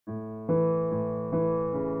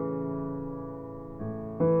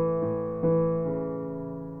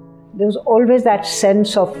was always that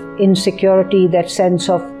sense of insecurity, that sense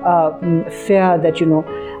of fear that,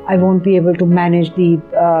 I won't be able to manage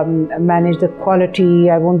the quality.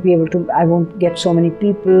 I won't get so many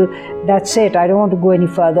people. That's it. I don't want to go any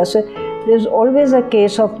further. So there's always a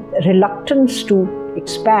case of reluctance to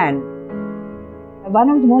expand. One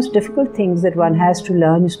of the most difficult things that one has to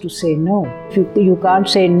learn is to say no. If you can't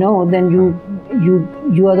say no, then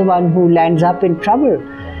you are the one who lands up in trouble.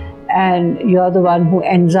 And you're the one who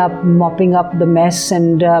ends up mopping up the mess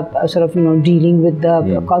and dealing with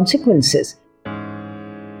the consequences.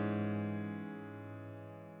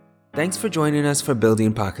 Thanks for joining us for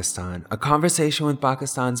Building Pakistan, a conversation with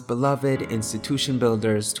Pakistan's beloved institution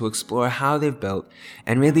builders to explore how they've built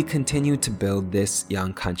and really continue to build this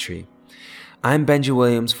young country. I'm Benji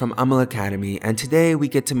Williams from Amal Academy, and today we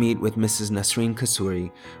get to meet with Mrs. Nasreen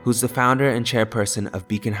Kasuri, who's the founder and chairperson of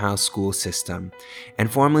Beacon House School System,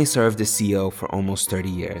 and formerly served as CEO for almost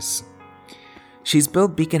 30 years. She's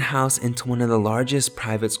built Beacon House into one of the largest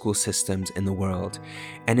private school systems in the world,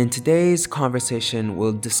 and in today's conversation,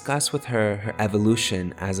 we'll discuss with her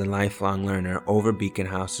evolution as a lifelong learner over Beacon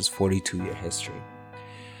House's 42-year history.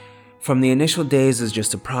 From the initial days as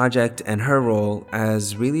just a project and her role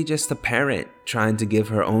as really just a parent trying to give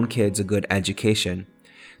her own kids a good education,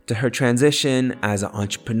 to her transition as an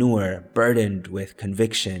entrepreneur burdened with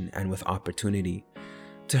conviction and with opportunity,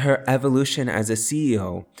 to her evolution as a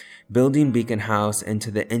CEO, building Beacon House into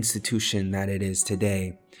the institution that it is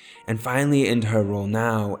today, and finally into her role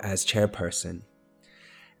now as chairperson.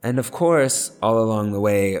 And of course, all along the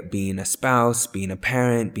way, being a spouse, being a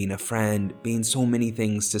parent, being a friend, being so many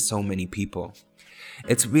things to so many people.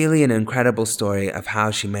 It's really an incredible story of how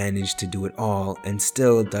she managed to do it all and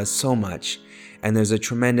still does so much, and there's a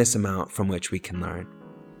tremendous amount from which we can learn.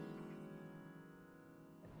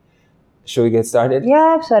 Should we get started?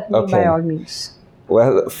 Yeah, certainly, by all means.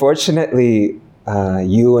 Well, fortunately,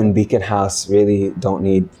 you and Beacon House really don't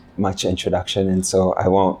need much introduction, and so I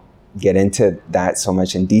won't get into that so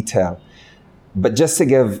much in detail. But just to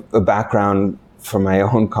give a background from my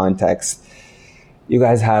own context, you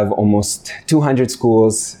guys have almost 200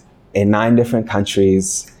 schools in 9 different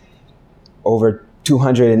countries, over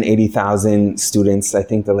 280,000 students. I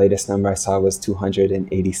think the latest number I saw was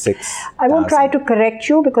 286,000. I won't try to correct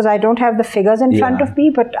you because I don't have the figures in front of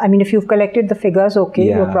me, but I mean, if you've collected the figures, okay,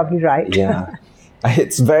 you're probably right. Yeah.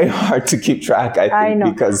 It's very hard to keep track, I think,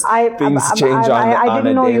 because things change on a daily basis. I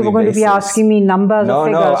didn't know you were going to be asking me numbers or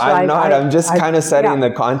figures. No, I'm not. I'm just kind of setting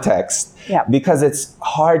the context because it's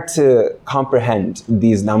hard to comprehend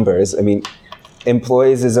these numbers. I mean,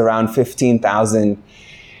 employees is around 15,000,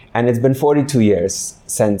 and it's been 42 years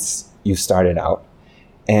since you started out.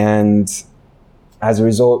 And as a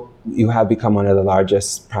result, you have become one of the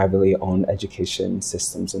largest privately owned education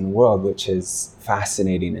systems in the world, which is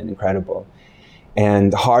fascinating and incredible.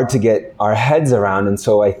 And hard to get our heads around. And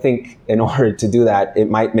so I think in order to do that, it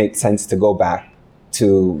might make sense to go back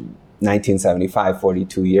to 1975,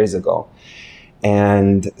 42 years ago.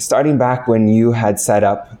 And starting back when you had set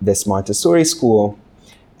up this Montessori school,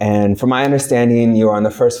 and from my understanding, you were on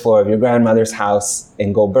the first floor of your grandmother's house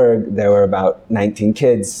in Gulberg. There were about 19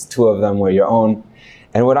 kids, 2 of them were your own.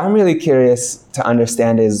 And what I'm really curious to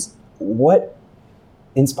understand is what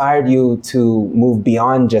inspired you to move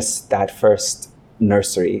beyond just that first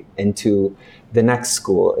nursery into the next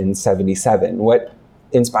school in 77? What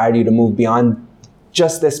inspired you to move beyond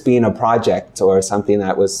just this being a project or something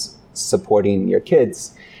that was supporting your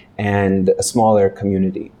kids and a smaller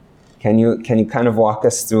community? Can you kind of walk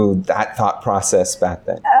us through that thought process back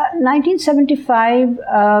then? 1975,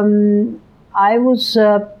 I was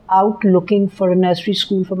out looking for a nursery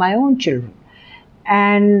school for my own children.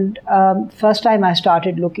 And first time I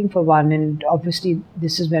started looking for one, and obviously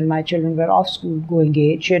this is when my children were off school going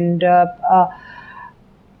age, and I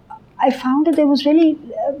found that there was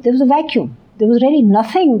a vacuum. There was really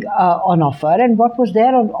nothing on offer, and what was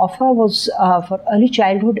there on offer was for early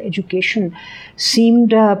childhood education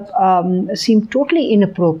seemed totally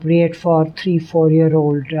inappropriate for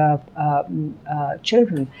 3-4-year-old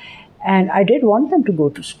children. And I did want them to go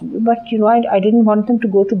to school, but I didn't want them to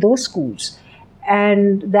go to those schools.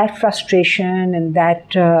 And that frustration and that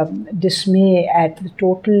dismay at the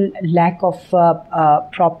total lack of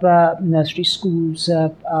proper nursery schools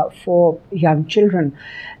for young children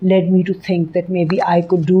led me to think that maybe I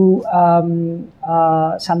could do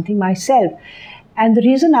something myself. And the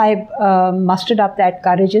reason I mustered up that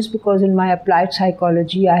courage is because in my applied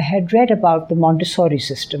psychology, I had read about the Montessori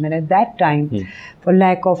system. And at that time, for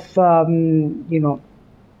lack of,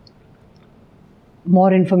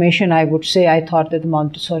 more information, I would say I thought that the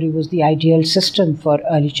Montessori was the ideal system for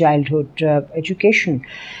early childhood education.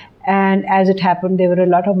 And as it happened, there were a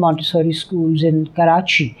lot of Montessori schools in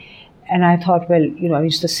Karachi. And I thought, well,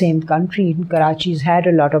 it's the same country. Karachi's had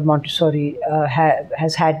a lot of Montessori,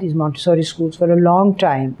 has had these Montessori schools for a long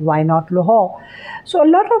time. Why not Lahore? So a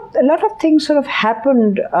lot of things sort of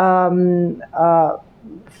happened,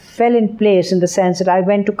 fell in place in the sense that I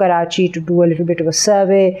went to Karachi to do a little bit of a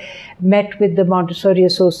survey, met with the Montessori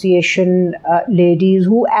Association ladies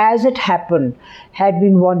who, as it happened, had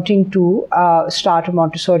been wanting to start a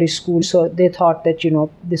Montessori school. So they thought that,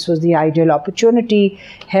 this was the ideal opportunity.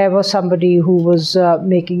 Here was somebody who was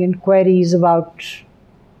making inquiries about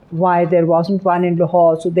why there wasn't one in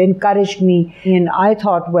Lahore. So they encouraged me. And I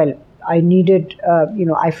thought, well, I needed,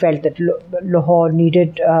 I felt that Lahore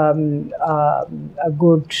needed a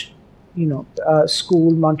good,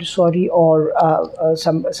 school, Montessori, or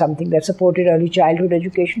something that supported early childhood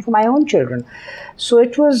education for my own children. So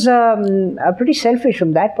it was pretty selfish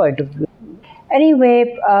from that point of view.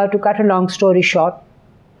 Anyway, to cut a long story short,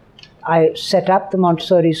 I set up the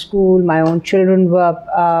Montessori school. My own children were,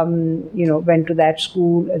 went to that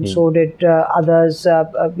school, and so did others.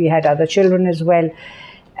 We had other children as well.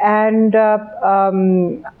 And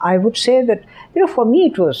I would say that, for me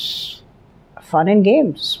it was fun and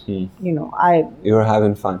games. You were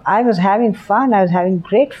having fun. I was having fun. I was having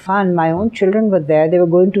great fun. My own children were there. They were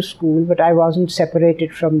going to school, but I wasn't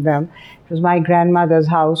separated from them. It was my grandmother's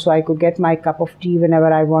house, so I could get my cup of tea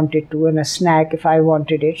whenever I wanted to, and a snack if I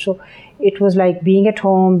wanted it. So it was like being at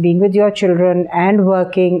home, being with your children, and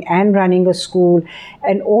working and running a school.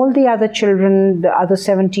 And all the other children, the other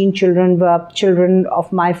 17 children, were children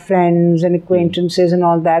of my friends and acquaintances and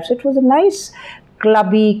all that. So it was a nice,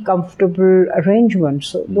 clubby, comfortable arrangement.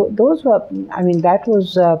 So those were, that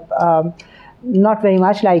was not very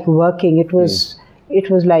much like working. It was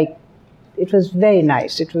very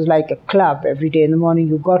nice. It was like a club. Every day in the morning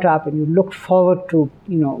you got up and you looked forward to,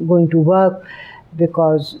 going to work,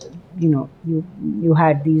 because, you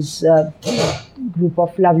had these group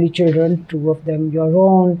of lovely children, 2 of them your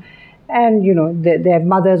own, and, their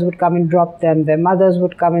mothers would come and drop them. Their mothers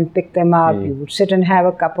would come and pick them up. You would sit and have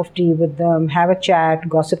a cup of tea with them, have a chat,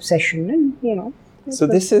 gossip session, and, So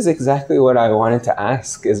this is exactly what I wanted to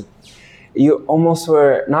ask, is you almost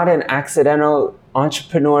were not an accidental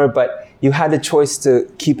entrepreneur, but you had the choice to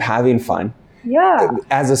keep having fun. Yeah.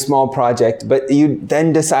 As a small project, but you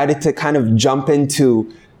then decided to kind of jump into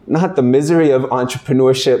not the misery of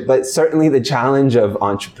entrepreneurship, but certainly the challenge of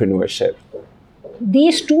entrepreneurship. In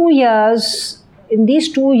these 2 years,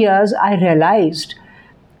 I realized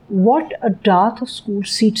what a dearth of school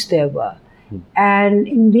seats there were. And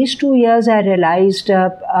in these 2 years, I realized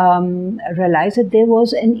that there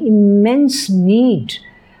was an immense need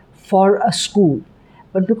for a school.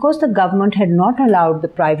 But because the government had not allowed the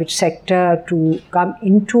private sector to come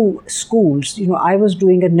into schools, I was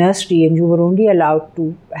doing a nursery, and you were only allowed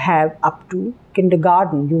to have up to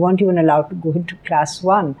kindergarten. You weren't even allowed to go into class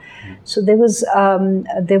 1. So there was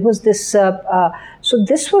this. So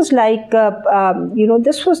this was like,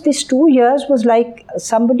 these 2 years was like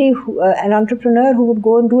somebody, an entrepreneur who would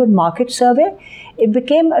go and do a market survey. It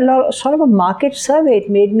became sort of a market survey. It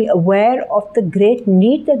made me aware of the great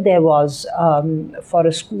need that there was for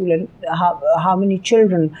a school, and how many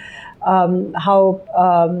children,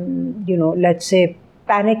 let's say,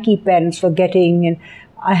 panicky parents were getting. And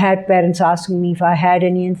I had parents asking me if I had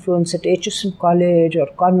any influence at Aitchison College or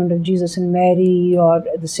Convent of Jesus and Mary or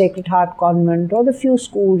the Sacred Heart Convent, or the few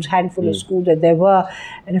schools, handful of schools that there were,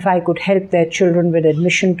 and if I could help their children with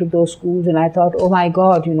admission to those schools. And I thought, oh my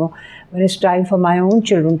God, when it's time for my own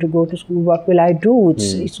children to go to school, what will I do?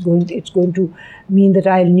 It's going to mean that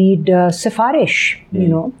I'll need sifarish. You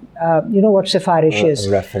know what sifarish is?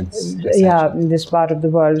 A reference. Yeah, in this part of the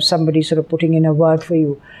world, somebody sort of putting in a word for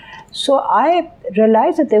you. So I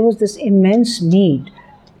realized that there was this immense need.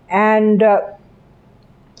 And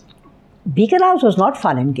Beacon House was not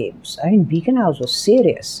fun and games. Beacon House was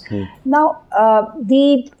serious. Now,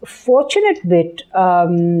 the fortunate bit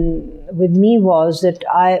with me was that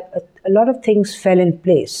a lot of things fell in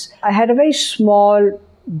place. I had a very small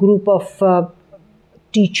group of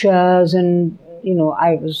teachers, and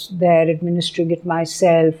I was there administering it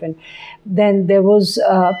myself. And then there was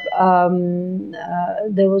a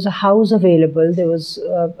house available. There was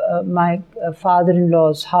my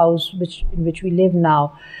father-in-law's house, in which we live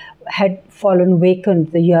now, had fallen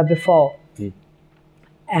vacant the year before.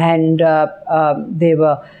 And they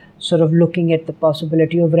were sort of looking at the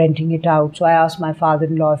possibility of renting it out. So I asked my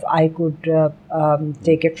father-in-law if I could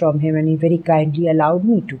take it from him, and he very kindly allowed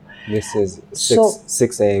me to. This is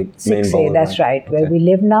 6A Main Boulevard. That's right, where we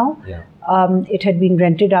live now. Yeah. It had been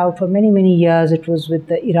rented out for many, many years. It was with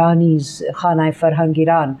the Iranis, Khanai Farhang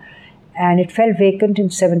Iran. And it fell vacant in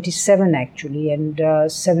 77 actually, and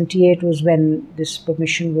 78 was when this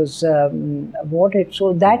permission was awarded.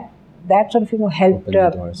 So that sort of helped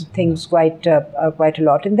things quite a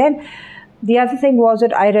lot. And then the other thing was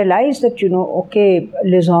that I realized that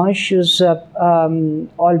Les is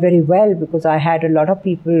all very well, because I had a lot of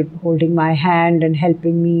people holding my hand and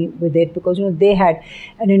helping me with it, because they had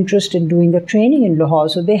an interest in doing a training in Lahore,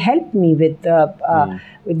 so they helped me with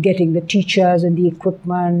getting the teachers and the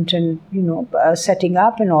equipment and setting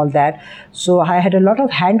up and all that. So I had a lot of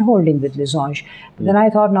hand holding with Les. But then I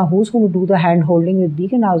thought, now who's going to do the hand holding with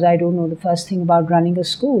Beacon House? I don't know the first thing about running a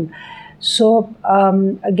school. So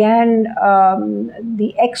again,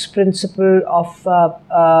 the ex-principal of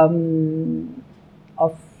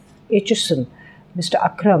HSN, Mr.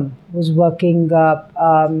 Akram, was working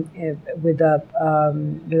with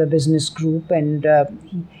a business group, and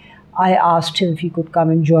I asked him if he could come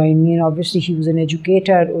and join me, and obviously he was an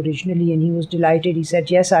educator originally, and he was delighted. He said,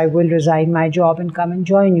 yes, I will resign my job and come and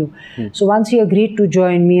join you. So once he agreed to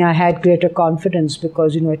join me, I had greater confidence,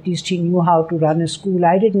 because at least he knew how to run a school.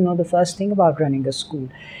 I didn't know the first thing about running a school.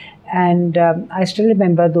 And I still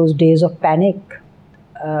remember those days of panic,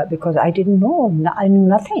 because I didn't know, I knew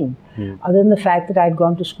nothing. Other than the fact that I'd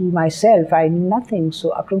gone to school myself, I knew nothing.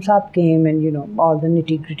 So Akram Saab came, and all the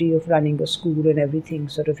nitty-gritty of running a school and everything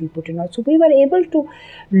sort of he put in. So we were able to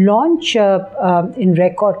launch in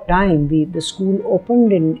record time. The school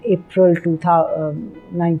opened in April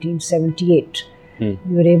 1978. We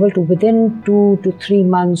were able to, within 2 to 3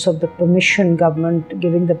 months of the permission, government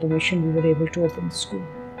giving the permission, we were able to open the school.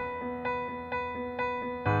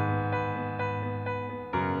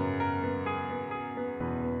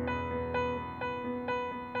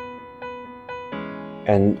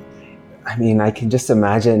 And I mean, I can just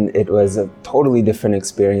imagine it was a totally different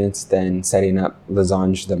experience than setting up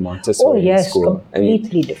Losange, the Montessori school.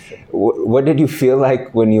 Completely different. What did you feel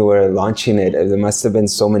like when you were launching it? There must have been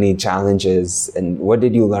so many challenges. And what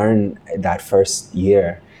did you learn that first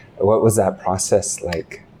year? What was that process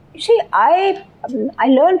like? You see, I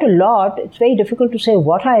learned a lot. It's very difficult to say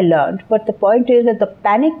what I learned, but the point is that the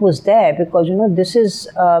panic was there, because this is.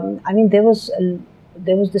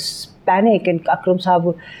 There was this panic, and Akram Saab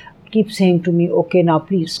would keep saying to me, okay, now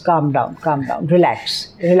please calm down,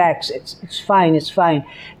 relax, it's fine,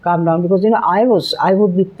 calm down, because I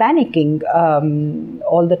would be panicking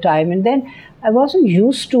all the time, and then I wasn't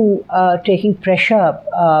used to taking pressure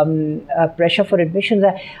for admissions.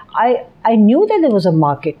 I knew that there was a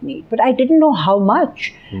market need, but I didn't know how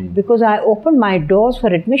much, because I opened my doors for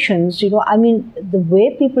admissions. The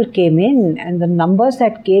way people came in and the numbers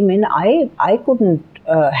that came in, I couldn't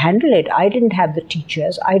handle it. I didn't have the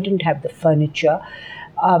teachers. I didn't have the furniture.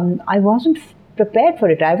 I wasn't prepared for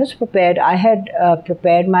it. I was prepared. I had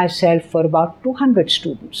prepared myself for about 200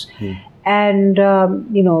 students. And,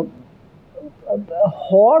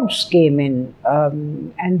 hordes came in.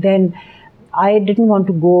 And then I didn't want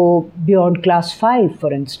to go beyond class 5,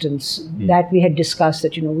 for instance. That we had discussed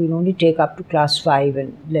that, we'll only take up to class 5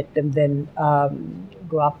 and let them then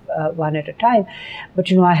go up one at a time.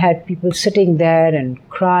 But, I had people sitting there and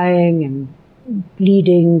crying and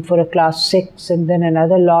pleading for a class 6, and then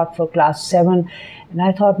another lot for class 7. And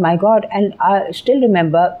I thought, my God, and I still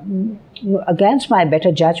remember, against my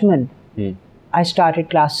better judgment, I started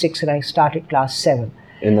class 6 and I started class 7.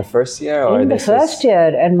 In the first year? Or in the first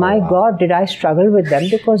year. And my God, did I struggle with them,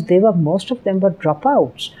 because most of them were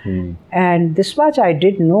dropouts. And this much I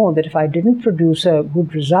did know, that if I didn't produce a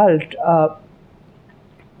good result,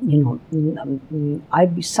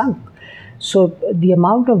 I'd be sunk. So the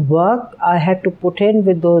amount of work I had to put in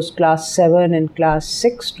with those class 7 and class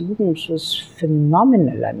 6 students was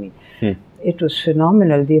phenomenal. It was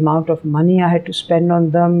phenomenal, the amount of money I had to spend on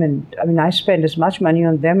them. And I spent as much money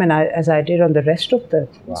on them as I did on the rest of the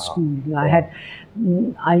school. I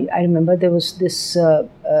remember there was this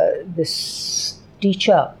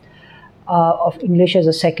teacher of English as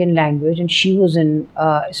a second language, and she was in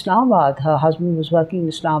Islamabad. Her husband was working in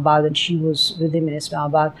Islamabad, and she was with him in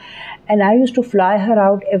Islamabad. And I used to fly her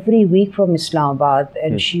out every week from Islamabad,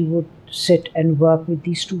 and she would sit and work with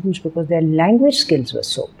these students, because their language skills were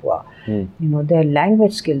so poor. Their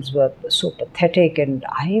language skills were so pathetic, and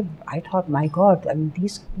I thought, my God,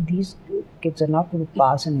 these kids are not going to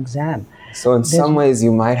pass an exam. So in some ways,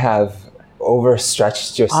 you might have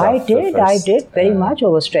overstretched yourself. I did very much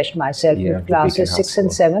overstretched myself with classes 6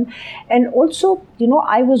 and 7. And also,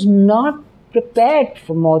 I was not prepared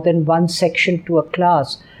for more than one section to a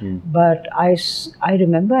class. But I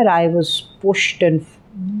remember I was pushed and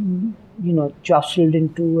jostled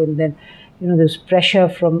into, and then, there's pressure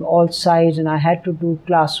from all sides, and I had to do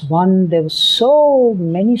class 1. There were so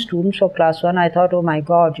many students for class 1. I thought, oh my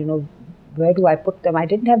God, where do I put them? I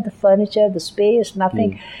didn't have the furniture, the space,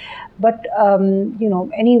 nothing. But,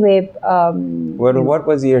 anyway. What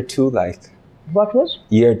was year 2 like? What was?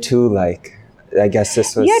 Year 2 like? I guess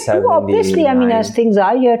this was year 2, obviously, as things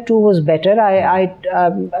are, year 2 was better. I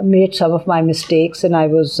made some of my mistakes, and I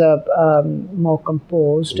was more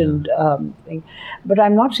composed and but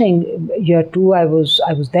I'm not saying year 2 I was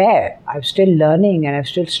there. I was still learning and I was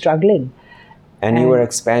still struggling. And you were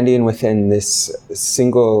expanding within this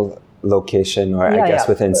single location, or I guess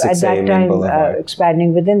within 6A Main Boulevard.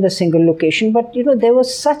 Expanding within the single location, but there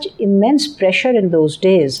was such immense pressure in those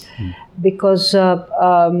days because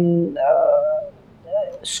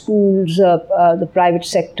schools, the private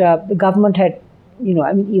sector, the government had,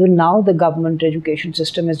 even now the government education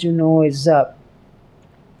system, as you know, is,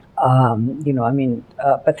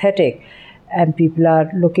 pathetic. And people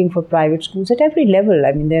are looking for private schools at every level.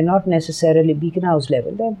 They're not necessarily Beacon House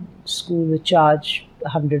level. They're schools which charge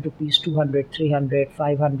 100 rupees, 200, 300,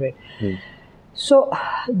 500. So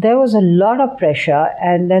there was a lot of pressure.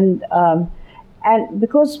 And then, and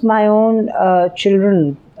because my own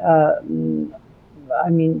children, are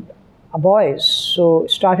boys, so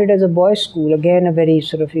started as a boys' school. Again, a very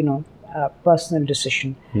sort of, personal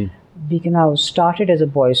decision. Beacon House started as a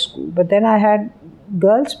boys' school, but then I had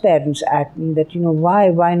girls' parents at me that,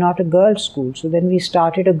 why not a girls' school? So then we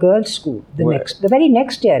started a girls' school the very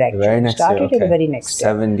next year, actually. The very next year, okay. The very next year.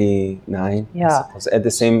 79, yeah. I suppose. At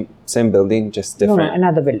the same building, just different? No,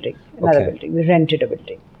 another building. Building. We rented a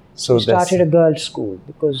building. So we started a girls' school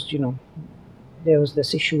because, there was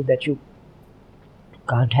this issue that you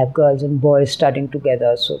can't have girls and boys studying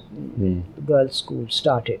together. So the girls' school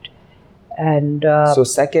started. And so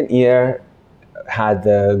second year had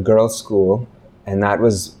the girls' school, and that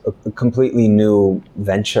was a completely new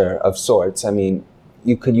venture of sorts.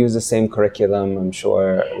 You could use the same curriculum, I'm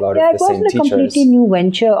sure, a lot of the same teachers. Yeah, it wasn't a completely new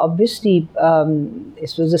venture. Obviously,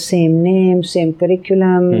 it was the same name, same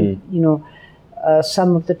curriculum,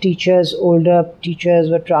 some of the teachers, older teachers,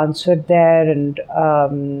 were transferred there, and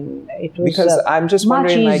it was because I'm just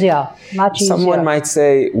wondering, much easier. Someone might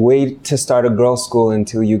say, wait to start a girls' school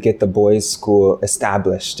until you get the boys' school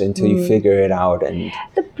established, until you figure it out. And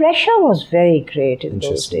the pressure was very great in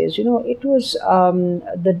those days. It was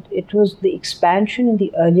the expansion in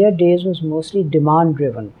the earlier days was mostly demand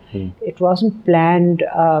driven. It wasn't planned.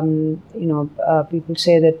 People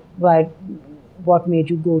say that what made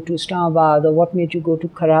you go to Islamabad or what made you go to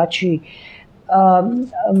Karachi?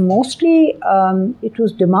 Mostly it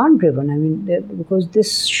was demand driven. Because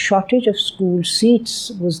this shortage of school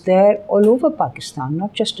seats was there all over Pakistan,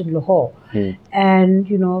 not just in Lahore. And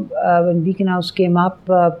when Beacon House came up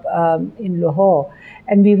in Lahore,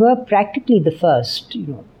 and we were practically the first,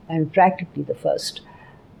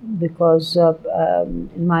 because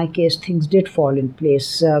in my case things did fall in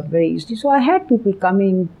place very easily. So I had people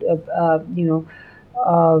coming,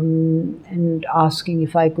 and asking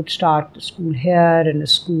if I could start a school here and a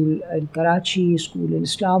school in Karachi, school in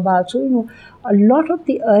Islamabad. So, a lot of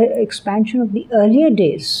the expansion of the earlier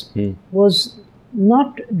days was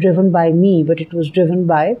not driven by me, but it was driven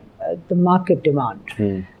by the market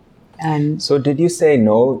demand. And so did you say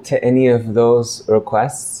no to any of those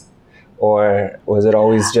requests? Or was it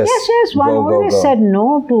always just yes? One always said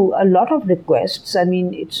no to a lot of requests.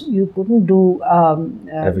 You couldn't do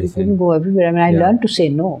everything. You couldn't go everywhere. I learned to say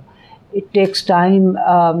no. It takes time.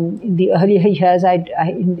 In the earlier years, I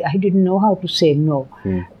didn't know how to say no.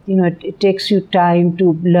 It takes you time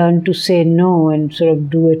to learn to say no and sort of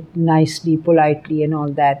do it nicely, politely, and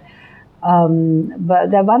all that.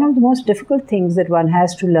 But one of the most difficult things that one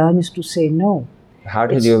has to learn is to say no. How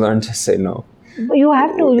did you learn to say no? You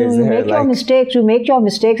have to. You make your mistakes. You make your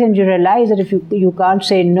mistakes, and you realize that if you can't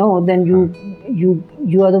say no, then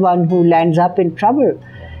you are the one who lands up in trouble,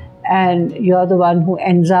 and you are the one who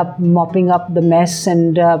ends up mopping up the mess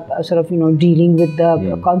and dealing with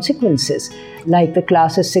the consequences. Like the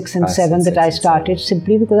classes 6 and 7 that I started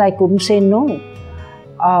simply because I couldn't say no.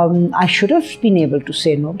 I should have been able to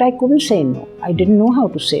say no, but I couldn't say no. I didn't know how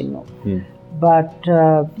to say no. But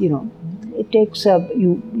it takes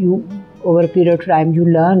you. Over a period of time, you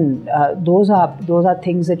learn. Those are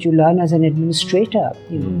things that you learn as an administrator.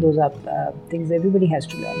 Those are things everybody has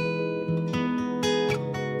to learn.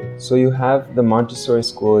 So you have the Montessori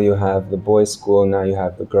school, you have the boys' school, now you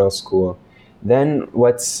have the girls' school. Then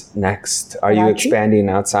what's next? Are you expanding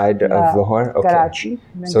outside of Lahore? Okay. Karachi.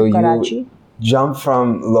 So you jump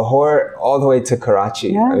from Lahore all the way to Karachi.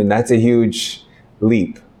 Yeah. That's a huge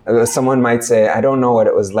leap. Someone might say, I don't know what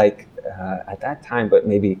it was like at that time, but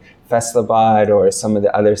maybe Faisalabad or some of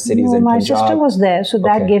the other cities in my Punjab? sister was there, so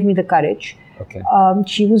that gave me the courage. Okay.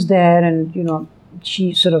 She was there, and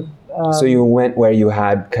she sort of. So you went where you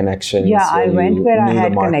had connections. Yeah, I went where I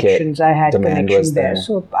had connections. I had connections there,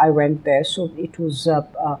 so I went there. So it was,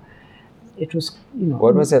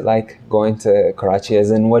 What was it like going to Karachi? As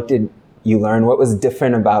in, what did you learn? What was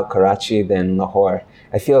different about Karachi than Lahore?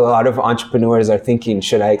 I feel a lot of entrepreneurs are thinking,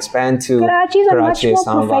 should I expand to Karachi is a much more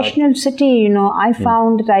Islamabad? professional city. I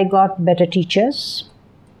found that I got better teachers.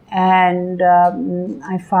 And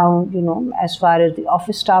I found, as far as the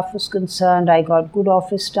office staff was concerned, I got good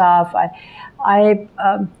office staff.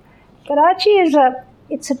 Karachi is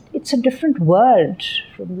it's a different world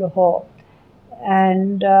from Lahore.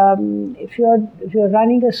 And if you're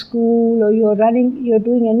running a school or you're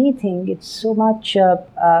doing anything, it's so much. You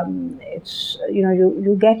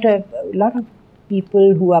get a lot of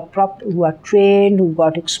people who are trained, who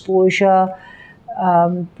got exposure.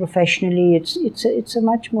 Professionally, it's a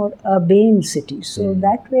much more urbane city. So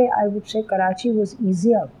that way, I would say Karachi was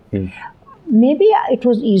easier. Maybe it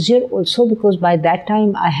was easier also because by that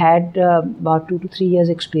time I had about 2 to 3 years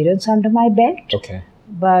experience under my belt. Okay.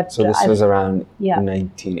 But so this was around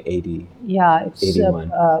 1980. Yeah, it's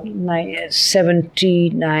 81.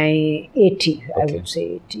 79, 80. Okay. I would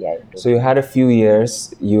say 80. So you had a few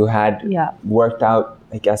years. You had worked out,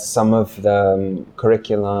 I guess, some of the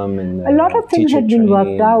curriculum and a lot of things had been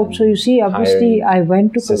worked out. So you see, obviously,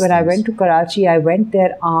 when I went to Karachi, I went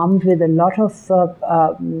there armed with a lot of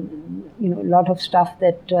stuff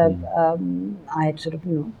that I had sort of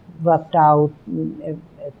worked out.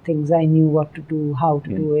 Things I knew what to do, how to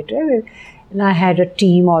do it. And I had a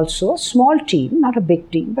team also, a small team, not a big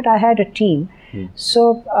team, but I had a team.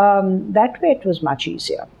 So that way it was much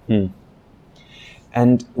easier.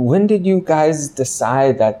 And when did you guys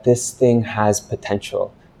decide that this thing has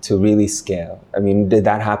potential to really scale? I mean, did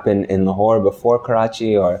that happen in Lahore before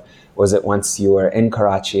Karachi, or was it once you were in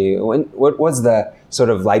Karachi? What was the sort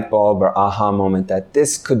of light bulb or aha moment that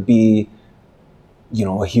this could be,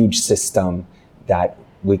 a huge system that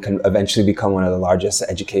we can eventually become one of the largest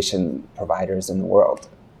education providers in the world?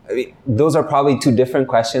 I mean, those are probably two different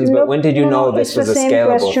questions, but when did you know this was a scalable thing?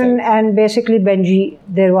 It's the same question, and basically, Benji,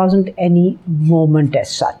 there wasn't any moment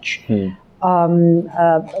as such. There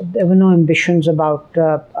were no ambitions about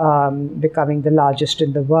becoming the largest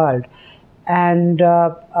in the world. And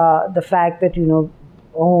the fact that,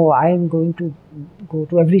 I'm going to go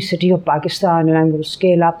to every city of Pakistan and I'm going to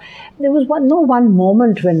scale up. There was no one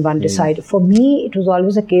moment when one decided. For me, it was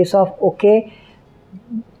always a case of, okay,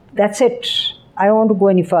 that's it. I don't want to go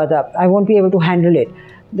any further. I won't be able to handle it.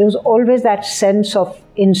 There was always that sense of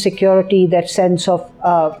insecurity, that sense of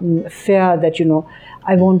fear that,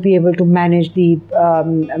 I won't be able to manage the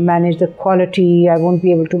quality. I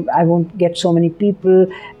won't get so many people.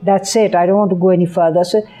 That's it. I don't want to go any further.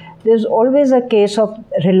 So there's always a case of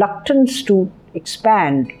reluctance to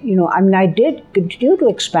expand. I did continue to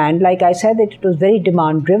expand. Like I said, that it was very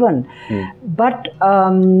demand driven, but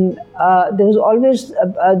there was always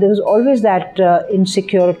that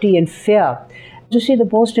insecurity and fear. You see, the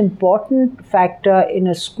most important factor in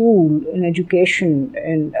a school, in education,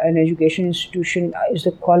 in an education institution, is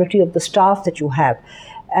the quality of the staff that you have.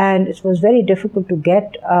 And it was very difficult to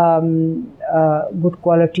get good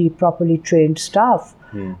quality, properly trained staff.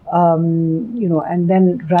 And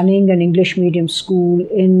then running an English medium school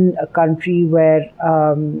in a country where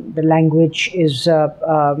the language is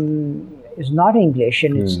not English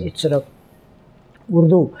and it's sort of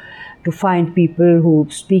Urdu. To find people who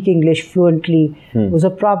speak English fluently was a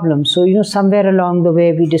problem. So, somewhere along the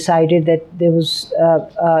way, we decided that there was,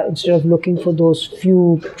 instead of looking for those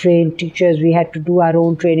few trained teachers, we had to do our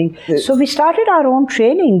own training. So we started our own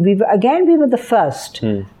training. We were the first.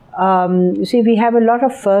 You see, we have a lot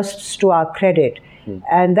of firsts to our credit.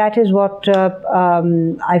 And that is what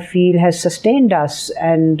I feel has sustained us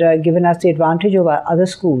and given us the advantage over other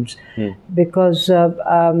schools. Because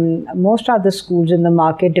most other schools in the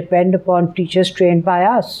market depend upon teachers trained by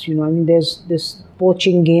us. There's this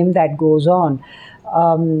poaching game that goes on.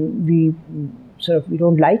 We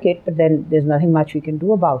don't like it, but then there's nothing much we can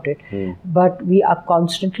do about it. But we are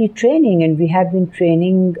constantly training, and we have been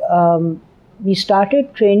training. We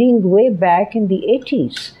started training way back in the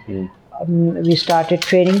 80s. We started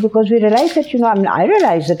training because we realized that, I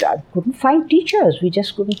realized that I couldn't find teachers. We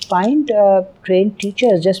just couldn't find trained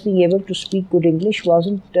teachers. Just being able to speak good English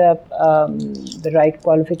wasn't the right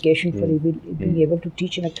qualification for being able to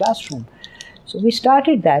teach in a classroom. So we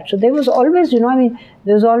started that. So there was always,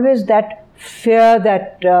 there was always that fear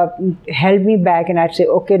that held me back, and I'd say,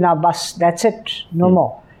 okay, now bus, that's it, no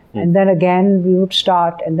more. And then again, we would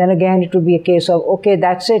start, and then again, it would be a case of, okay,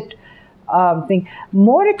 that's it. Thing.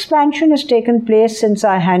 More expansion has taken place since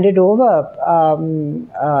I handed over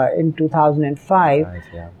in 2005.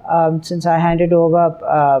 Since I handed over,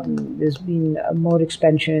 there's been more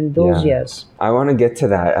expansion in those years. I want to get to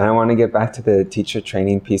that, and I want to get back to the teacher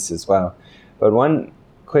training piece as well. But one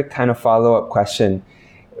quick kind of follow-up question.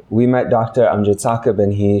 We met Dr. Amjad Saqib,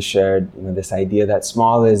 and he shared this idea that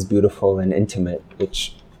small is beautiful and intimate,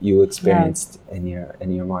 which you experienced in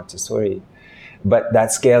your Montessori. But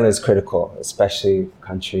that scale is critical, especially a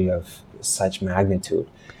country of such magnitude.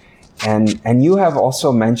 And you have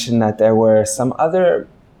also mentioned that there were some other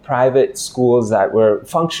private schools that were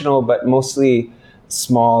functional, but mostly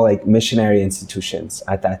small, like missionary institutions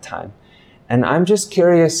at that time. And I'm just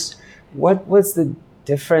curious, what was the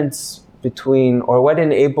difference between, or what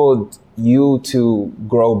enabled you to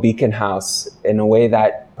grow Beacon House in a way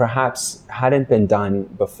that perhaps hadn't been done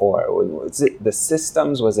before? Was it the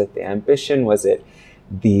systems? Was it the ambition? Was it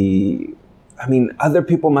other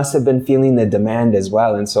people must have been feeling the demand as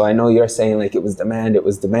well. And so I know you're saying like it was demand,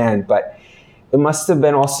 but it must have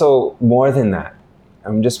been also more than that.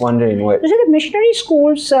 I'm just wondering what... The missionary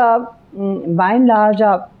schools, by and large,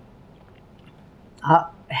 are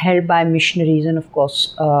held by missionaries, and of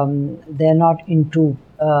course, they're not into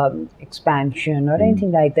expansion or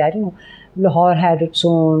anything like that. Lahore had its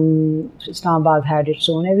own, Islamabad had its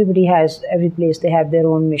own. Every place they have their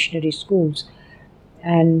own missionary schools.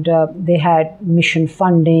 And they had mission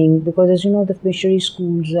funding, because as you know, the missionary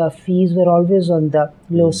schools' fees were always on the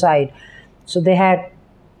low side. So they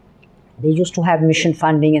used to have mission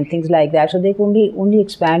funding and things like that. So they could only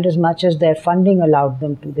expand as much as their funding allowed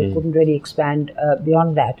them to. They couldn't really expand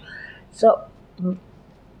beyond that. So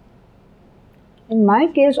in my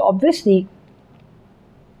case, obviously,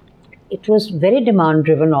 it was very demand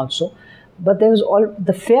driven also, but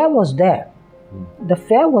the fear was there. The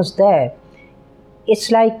fear was there.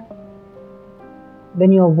 It's like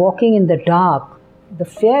when you're walking in the dark, the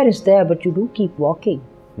fear is there, but you do keep walking.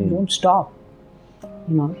 You don't stop,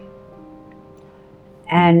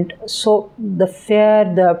 And so the fear,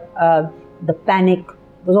 the panic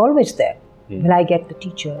was always there. Will I get the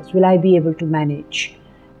teachers? Will I be able to manage?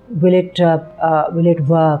 Will it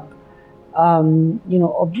work?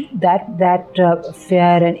 That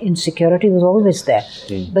fear and insecurity was always there.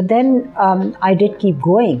 But then I did keep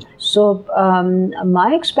going. So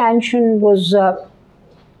my expansion was a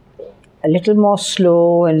little more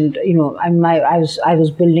slow, and I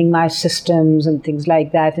was building my systems and things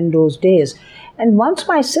like that in those days. And once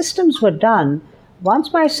my systems were done,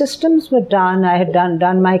 I had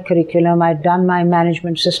done my curriculum, I'd done my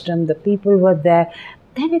management system, the people were there,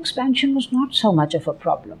 then expansion was not so much of a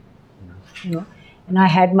problem. And I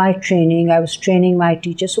had my training, I was training my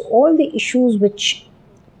teachers. So all the issues which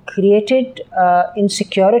created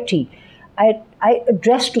insecurity, I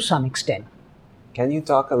addressed to some extent. Can you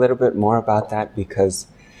talk a little bit more about that? Because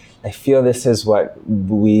I feel this is what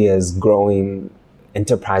we as growing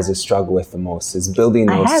enterprises struggle with the most, is building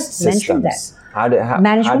those systems. I have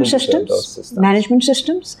mentioned that. Management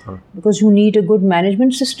systems, because you need a good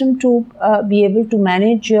management system to be able to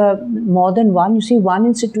manage more than one. You see, one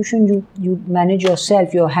institution you manage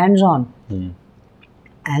yourself, you're hands-on.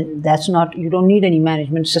 And that's not, you don't need any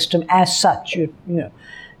management system as such,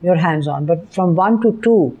 you're hands-on. But from 1 to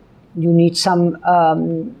 2, you need some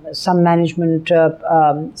management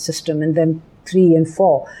system, and then 3 and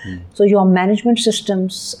 4. So your management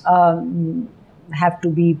systems have to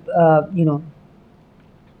be,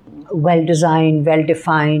 well designed, well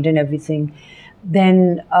defined, and everything.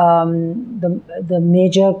 Then the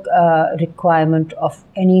major requirement of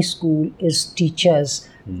any school is teachers,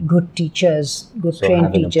 good teachers, good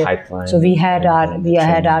trained teachers. So we had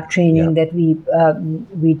our training that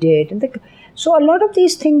we did, and so a lot of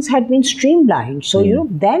these things had been streamlined. So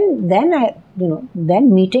then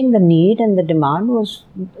meeting the need and the demand was,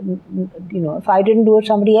 if I didn't do it,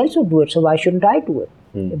 somebody else would do it. So why shouldn't I do it?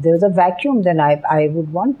 If there was a vacuum, then I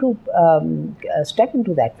would want to step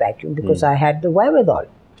into that vacuum, because I had the wherewithal.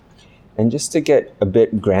 And just to get a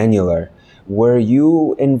bit granular, were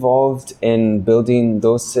you involved in building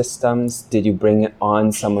those systems? Did you bring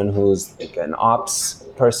on someone who's like an ops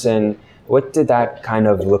person? What did that kind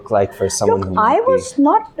of look like for someone who I was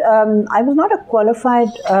not a qualified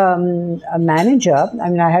manager. I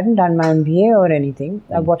mean, I hadn't done my MBA or anything.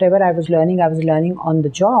 Whatever I was learning on the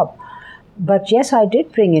job. But yes, I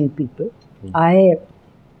did bring in people.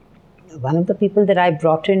 One of the people that I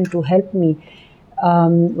brought in to help me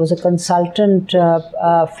was a consultant,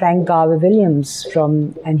 Frank Garvey-Williams,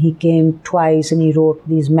 and he came twice and he wrote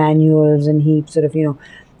these manuals, and he sort of,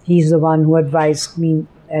 he's the one who advised me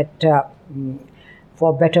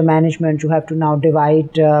for better management, you have to now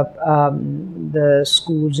divide the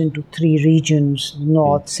schools into 3 regions,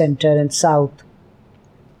 north, center, and south,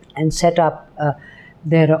 and set up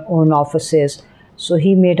their own offices. So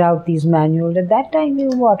he made out these manuals. At that time, we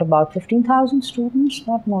were about 15,000 students,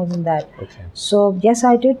 not more than that. Okay. So yes,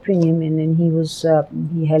 I did bring him in, and he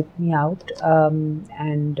helped me out.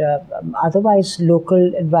 Otherwise,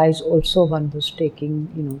 local advice also one was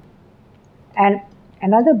taking, And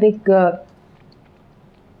another big,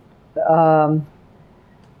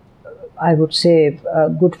 I would say,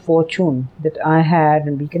 good fortune that I had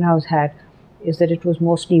and Beacon House had is that it was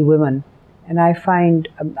mostly women. And I find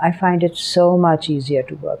it so much easier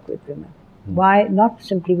to work with women. Why? Not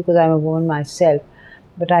simply because I'm a woman myself,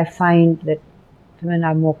 but I find that women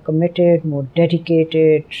are more committed, more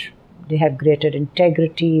dedicated. They have greater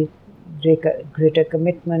integrity, greater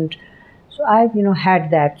commitment. So I've had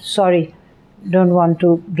that. Sorry, don't want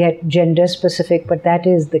to get gender specific, but that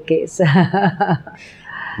is the case.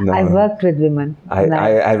 No. I worked with women.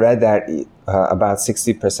 I read that about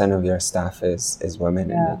 60% of your staff is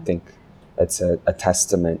women, and I think that's a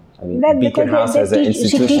testament. I mean, Beacon House as an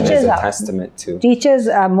institution is a testament to. Teachers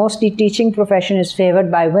are mostly, teaching profession is favored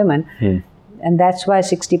by women, and that's why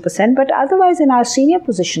 60%. But otherwise, in our senior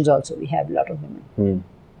positions also, we have a lot of women.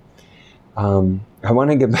 I want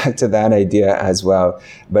to get back to that idea as well.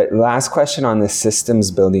 But last question on the systems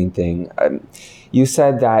building thing. You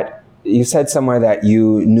said somewhere that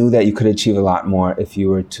you knew that you could achieve a lot more if you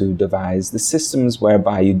were to devise the systems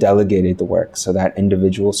whereby you delegated the work so that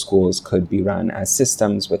individual schools could be run as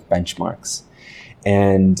systems with benchmarks.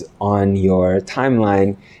 And on your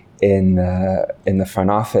timeline in the front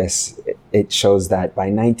office, it shows that by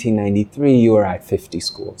 1993 you were at 50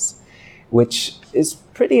 schools, which is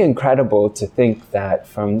pretty incredible to think that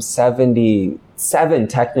from 77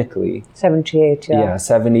 technically. 78, Yeah,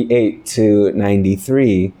 78 to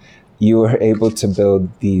 93, you were able to build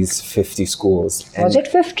these 50 schools. Was it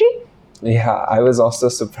 50? Yeah, I was also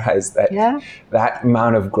surprised that that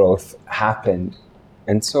amount of growth happened.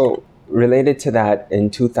 And so related to that, in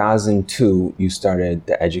 2002, you started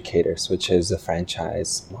The Educators, which is a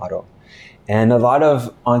franchise model. And a lot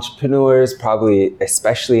of entrepreneurs, probably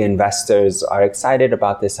especially investors, are excited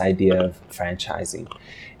about this idea of franchising.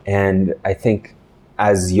 And I think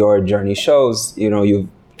as your journey shows, you've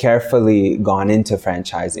carefully gone into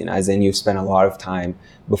franchising, as in you've spent a lot of time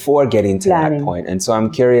before getting to that point. And so I'm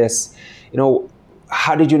curious,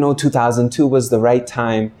 how did you know 2002 was the right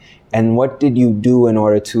time? And what did you do in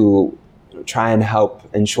order to try and help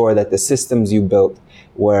ensure that the systems you built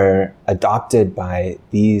were adopted by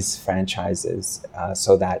these franchises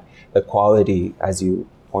so that the quality, as you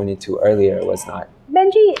pointed to earlier, was not...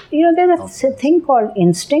 Benji, there's a thing called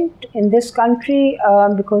instinct in this country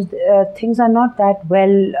because things are not that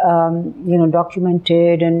well,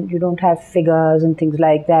 documented, and you don't have figures and things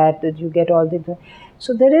like that you get all the...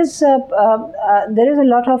 So there is a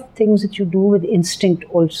lot of things that you do with instinct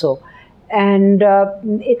also. And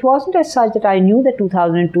it wasn't as such that I knew that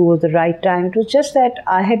 2002 was the right time. It was just that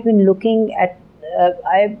I had been looking at...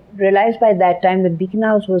 I realized by that time that Beacon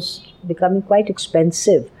House was becoming quite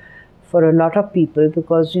expensive for a lot of people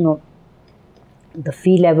because, the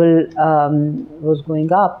fee level was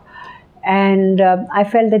going up. And I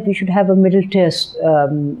felt that we should have a middle tier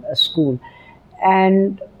school.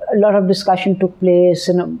 And a lot of discussion took place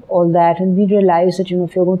and all that. And we realized that,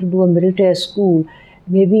 if you're going to do a middle tier school,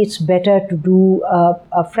 maybe it's better to do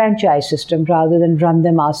a franchise system rather than run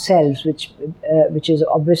them ourselves, which is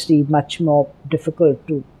obviously much more difficult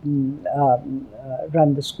to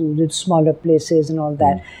run the schools in smaller places and all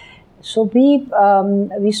that. So we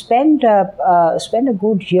spent a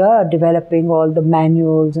good year developing all the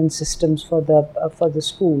manuals and systems for the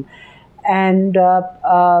school, and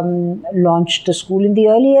launched the school. In the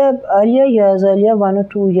earlier 1 or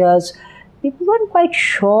 2 years, people weren't quite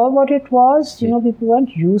sure what it was. People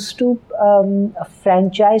weren't used to a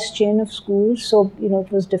franchise chain of schools, so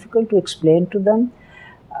it was difficult to explain to them.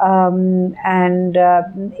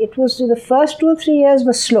 It was the first 2 or 3 years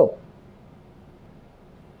were slow.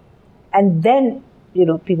 And then,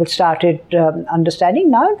 people started understanding.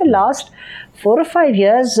 Now, in the last 4 or 5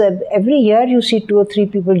 years, every year you see 2 or 3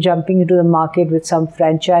 people jumping into the market with some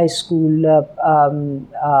franchise school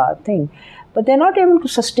thing. But they're not able to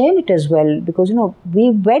sustain it as well because,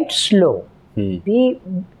 we went slow. We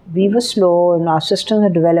were slow, and our systems are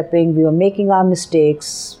developing. We were making our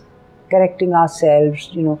mistakes, correcting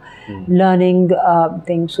ourselves, learning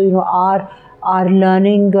things. So, our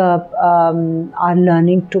learning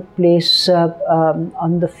took place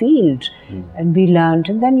on the field, and we learned.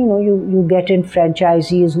 And then you get in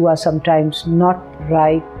franchisees who are sometimes not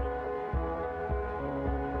right.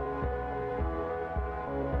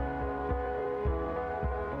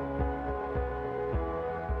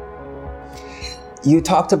 You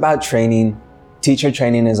talked about training. Teacher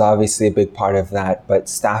training is obviously a big part of that, but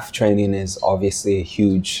staff training is obviously a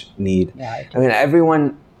huge need. Yeah, I mean,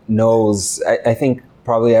 everyone knows, I think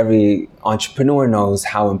probably every entrepreneur knows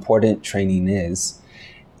how important training is,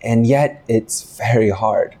 and yet it's very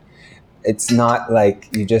hard. It's not like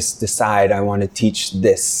you just decide, I want to teach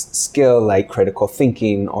this skill like critical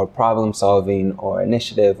thinking or problem solving or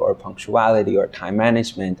initiative or punctuality or time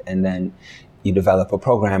management, and then you develop a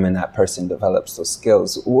program and that person develops those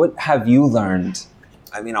skills. What have you learned?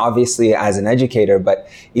 I mean, obviously as an educator, but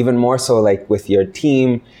even more so like with your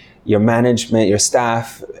team, your management, your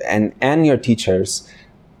staff, and your teachers.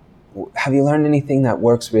 Have you learned anything that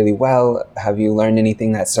works really well? Have you learned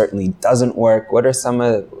anything that certainly doesn't work? What are some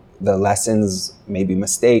of the lessons, maybe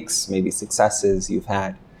mistakes, maybe successes you've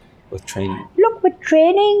had with training? Look, with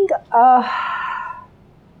training,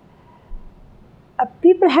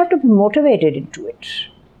 people have to be motivated into it.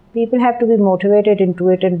 People have to be motivated into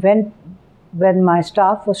it. And when my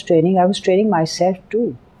staff was training, I was training myself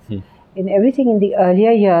too. In everything in the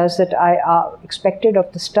earlier years that I expected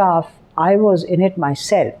of the staff, I was in it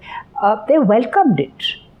myself. They welcomed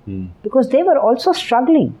it because they were also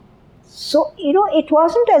struggling. So, it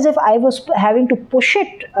wasn't as if I was having to push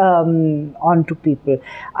it onto people.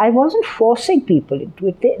 I wasn't forcing people into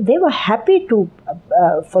it. They were happy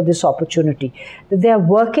for this opportunity. They are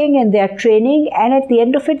working and they are training, and at the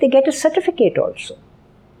end of it, they get a certificate also,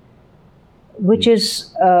 which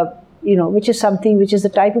is something, which is the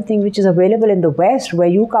type of thing which is available in the West, where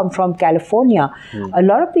you come from, California. A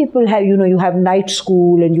lot of people have, you have night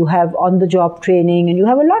school and you have on-the-job training and you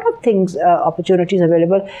have a lot of things, opportunities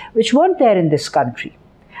available, which weren't there in this country,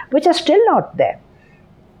 which are still not there.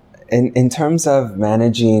 In terms of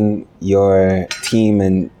managing your team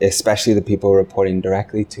and especially the people reporting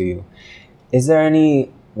directly to you, is there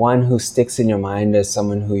anyone who sticks in your mind as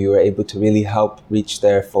someone who you were able to really help reach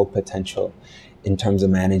their full potential in terms of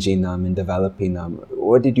managing them and developing them?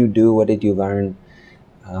 What did you do? What did you learn?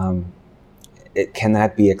 Can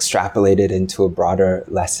that be extrapolated into a broader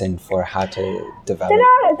lesson for how to develop?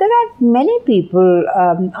 There are many people,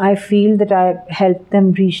 I feel, that I helped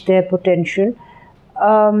them reach their potential.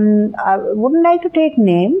 I wouldn't like to take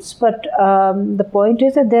names, but the point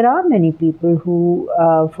is that there are many people who,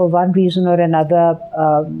 for one reason or another...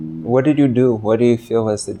 what did you do? What do you feel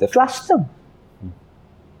was the difference? Trust them.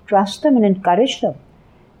 Trust them and encourage them,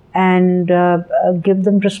 and give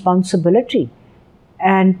them responsibility,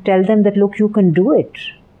 and tell them that, look, you can do it.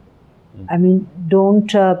 I mean,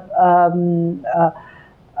 don't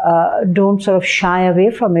sort of shy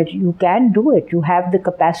away from it. You can do it. You have the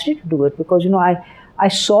capacity to do it, because I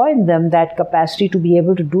saw in them that capacity to be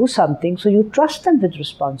able to do something. So you trust them with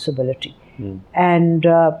responsibility. And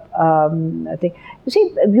I think, you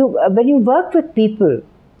see, when you work with people,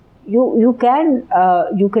 you can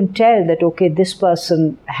tell that, okay, this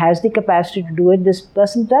person has the capacity to do it, this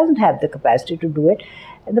person doesn't have the capacity to do it,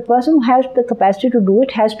 and the person who has the capacity to do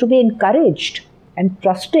it has to be encouraged and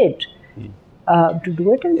trusted to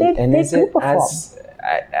do it, and they do perform.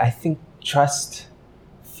 I think trust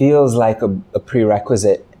feels like a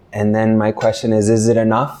prerequisite, and then my question is it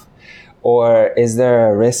enough, or is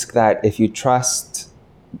there a risk that if you trust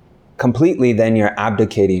completely, then you're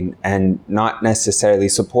abdicating and not necessarily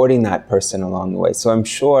supporting that person along the way? So I'm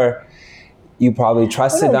sure you probably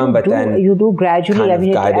trusted them, but then you do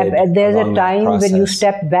gradually. Kind of there's a time when you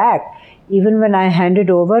step back. Even when I handed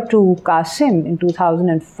over to Qasim in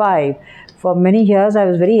 2005, for many years I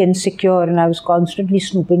was very insecure, and I was constantly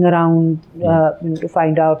snooping around to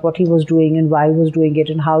find out what he was doing and why he was doing it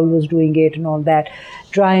and how he was doing it and all that.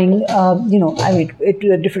 Trying, it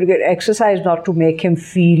was a difficult exercise not to make him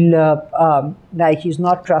feel like he's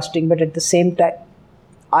not trusting, but at the same time,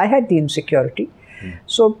 I had the insecurity.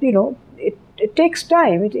 So, it takes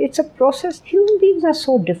time. It's a process. Human beings are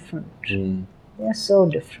so different. They're so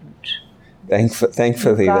different.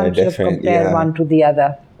 Thankfully, they're different. Compare one to the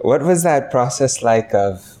other. What was that process like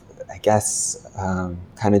of, I guess,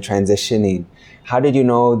 kind of transitioning? How did you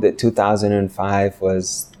know that 2005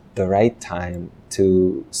 was the right time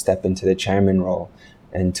to step into the chairman role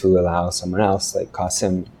and to allow someone else like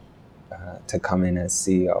Qasim to come in as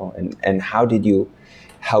CEO? And how did you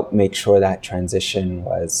help make sure that transition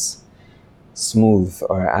was smooth,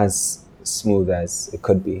 or as smooth as it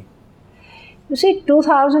could be? You see,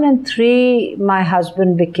 2003, my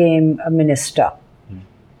husband became a minister.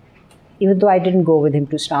 Even though I didn't go with him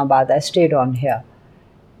to Islamabad, I stayed on here.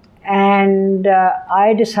 And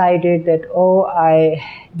I decided that, I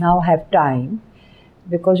now have time,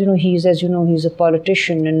 because, he's a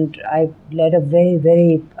politician, and I led a very,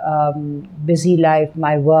 very busy life,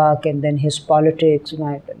 my work and then his politics.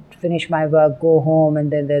 I finish my work, go home,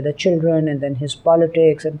 and then there are the children, and then his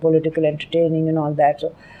politics and political entertaining and all that.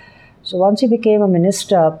 So once he became a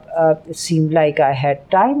minister, it seemed like I had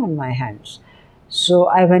time on my hands. So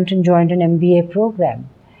I went and joined an MBA program.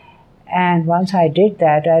 And once I did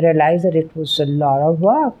that, I realized that it was a lot of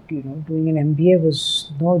work. Doing an MBA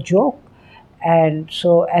was no joke. And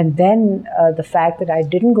then the fact that I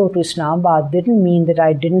didn't go to Islamabad didn't mean that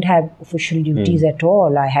I didn't have official duties at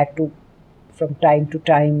all. I had to, from time to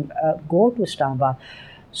time, go to Islamabad.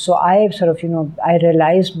 So I I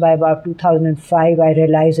realized by about 2005, I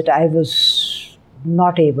realized that I was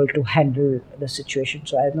not able to handle the situation.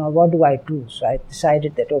 So now what do I do? So I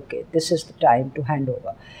decided that, okay, this is the time to hand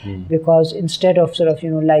over. Because instead of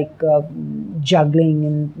juggling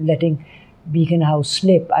and letting Beacon House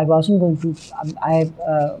slip, I wasn't going to, I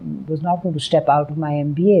was not going to step out of my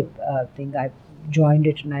MBA thing. I joined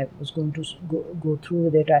it and I was going to go through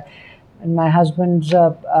with it. And my husband's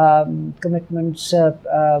commitments to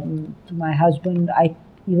my husband,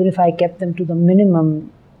 even if I kept them to the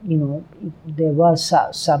minimum, there was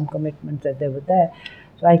some commitment that they were there.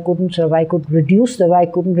 So I could reduce them, I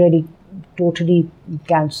couldn't really totally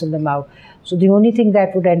cancel them out. So the only thing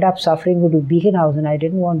that would end up suffering would be Beacon House, and I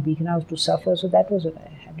didn't want Beacon House to suffer, so that was it. I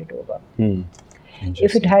handed over.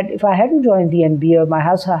 If I hadn't joined the MBA, or my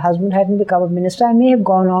husband hadn't become a minister, I may have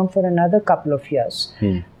gone on for another couple of years,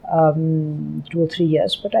 2 or 3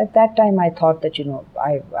 years. But at that time, I thought that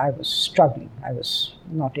I was struggling. I was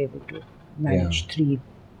not able to manage three.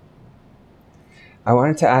 I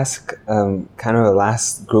wanted to ask kind of a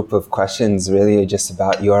last group of questions, really just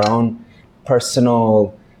about your own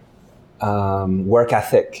personal work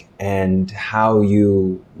ethic and how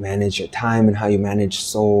you manage your time and how you manage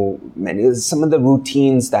some of the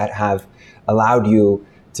routines that have allowed you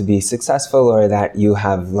to be successful or that you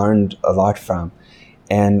have learned a lot from.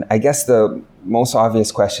 And I guess the most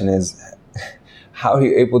obvious question is, how are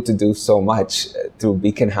you able to do so much through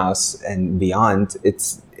Beacon House and beyond?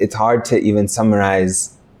 It's hard to even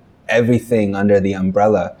summarize everything under the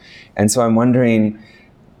umbrella. And so I'm wondering,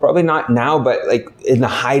 probably not now, but like in the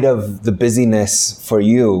height of the busyness for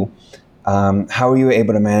you, how were you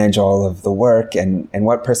able to manage all of the work, and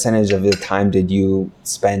what percentage of the time did you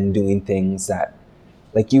spend doing things that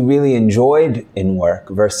like you really enjoyed in work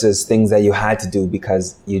versus things that you had to do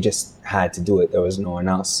because you just had to do it? There was no one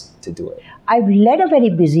else to do it. I've led a very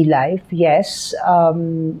busy life, yes,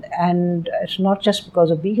 and it's not just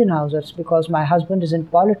because of Beacon House, it's because my husband is in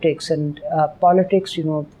politics, and politics,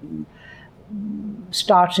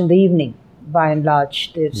 starts in the evening. By and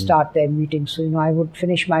large, they start their meetings. So, I would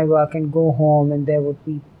finish my work and go home, and there would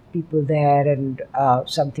be people there, and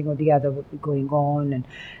something or the other would be going on, and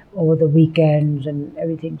over the weekends and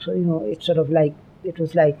everything. So, it's it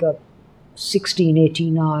was like a 16,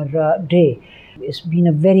 18-hour day. It's been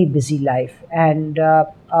a very busy life. And,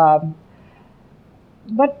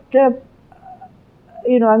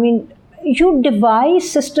 you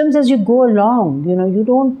devise systems as you go along. You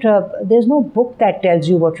don't, there's no book that tells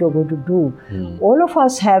you what you're going to do. All of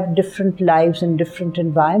us have different lives and different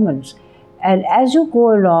environments. And as you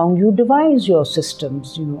go along, you devise your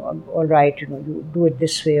systems, all right, you do it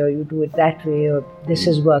this way, or you do it that way, or this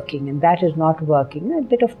is working and that is not working. A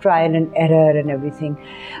bit of trial and error and everything.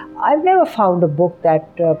 I've never found a book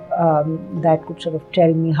that that could sort of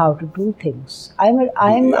tell me how to do things.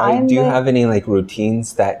 Do you have any like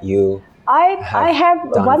routines that you I have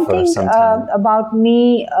one thing about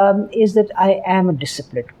me is that I am a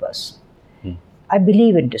disciplined person. I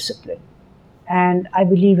believe in discipline, and I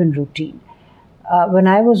believe in routine. When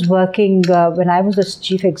I was working, when I was the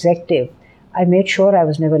chief executive, I made sure I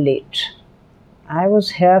was never late. I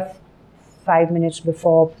was here 5 minutes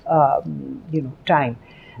before, time.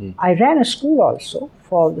 I ran a school also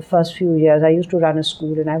for the first few years. I used to run a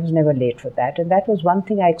school, and I was never late for that. And that was one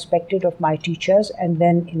thing I expected of my teachers. And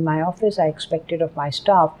then in my office, I expected of my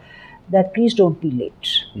staff that please don't be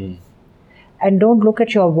late. And don't look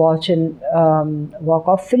at your watch and walk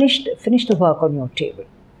off. Finish the work on your table.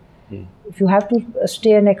 If you have to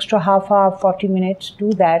stay an extra half hour, 40 minutes,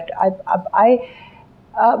 do that.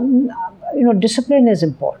 Discipline is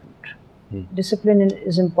important. Discipline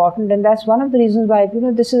is important, and that's one of the reasons why,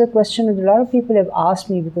 this is a question that a lot of people have asked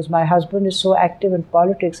me, because my husband is so active in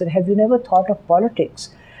politics, and have you never thought of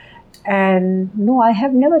politics? And no, I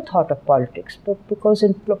have never thought of politics, but because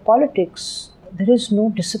in politics there is no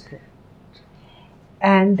discipline.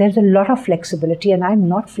 And there's a lot of flexibility, and I'm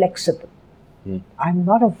not flexible. I'm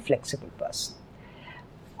not a flexible person.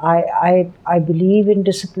 I believe in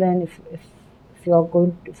discipline.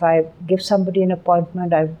 If I give somebody an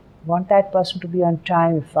appointment, I want that person to be on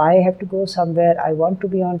time. If I have to go somewhere, I want to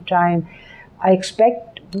be on time. I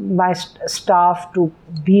expect my staff to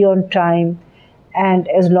be on time. And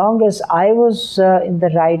as long as I was in the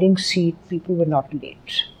riding seat, people were not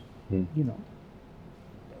late, you know.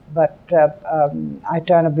 But I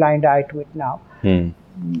turn a blind eye to it now.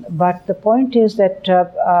 But the point is that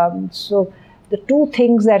so the two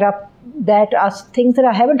things that are things that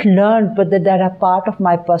I haven't learned, but that are part of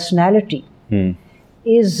my personality,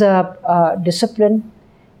 is discipline,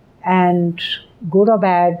 and good or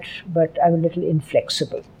bad, but I'm a little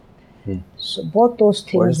inflexible. So both those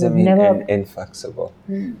things. What does it mean, never inflexible?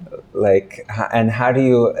 Like, and how do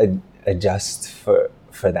you adjust for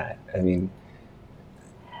that? I mean,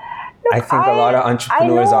 look, I think a lot of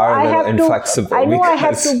entrepreneurs are a little inflexible. I know I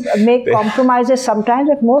have to make compromises sometimes,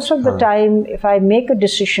 but most of the time, if I make a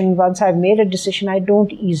decision, once I've made a decision, I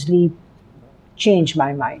don't easily change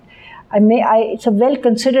my mind. It's a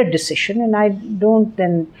well-considered decision, and I don't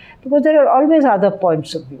then, because there are always other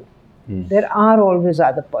points of view. There are always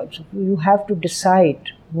other points of view. You have to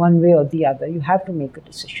decide one way or the other. You have to make a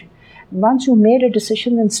decision. Once you made a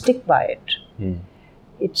decision, then stick by it.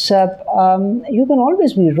 It's you can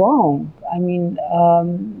always be wrong. I mean,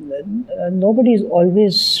 nobody is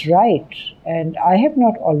always right, and I have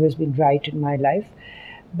not always been right in my life.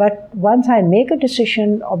 But once I make a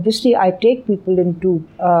decision, obviously I take people into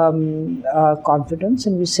confidence,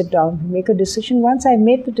 and we sit down to make a decision. Once I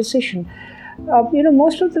make the decision,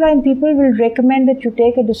 most of the time people will recommend that you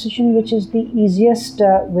take a decision which is the easiest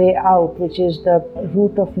way out, which is the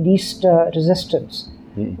route of least resistance.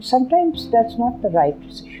 Sometimes that's not the right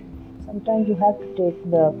decision. Sometimes you have to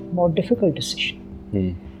take the more difficult decision.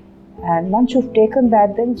 And once you've taken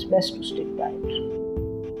that, then it's best to stick by it.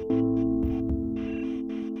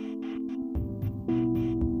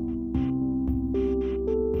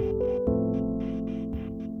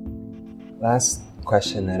 Last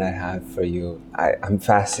question that I have for you. I'm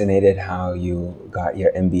fascinated how you got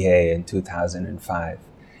your MBA in 2005.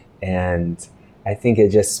 And I think it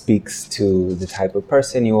just speaks to the type of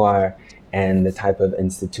person you are and the type of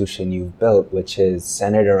institution you've built, which is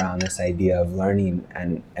centered around this idea of learning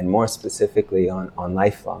and more specifically on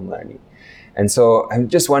lifelong learning. And so I'm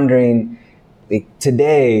just wondering, like,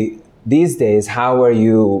 these days, how are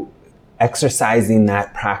you exercising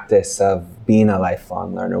that practice of being a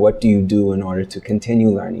lifelong learner? What do you do in order to continue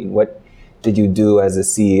learning? What did you do as a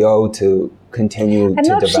CEO to continue to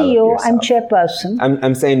develop yourself? I'm not CEO, I'm chairperson.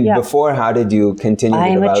 I'm saying before, how did you continue to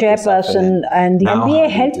develop yourself? I'm a chairperson, and the MBA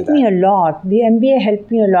helped me a lot. The MBA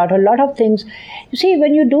helped me a lot of things. You see,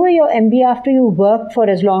 when you do your MBA after you work for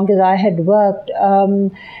as long as I had worked,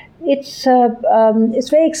 it's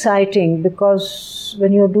very exciting, because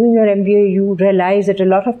when you're doing your MBA, you realize that a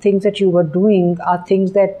lot of things that you were doing are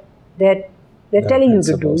things that they're telling you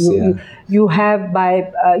to do.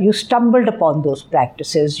 You stumbled upon those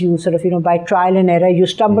practices. You sort of, by trial and error, you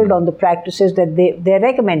stumbled on the practices that they're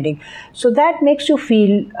recommending. So that makes you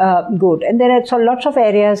feel good. And there are lots of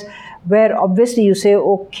areas where obviously you say,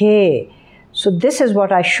 okay, so this is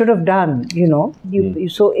what I should have done,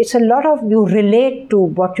 So it's a lot of, you relate to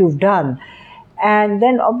what you've done. And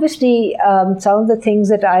then obviously some of the things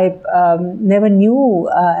that I never knew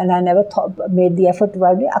and I never made the effort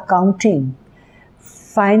to, accounting,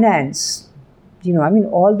 finance,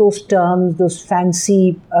 all those terms, those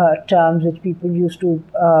fancy terms which people used to,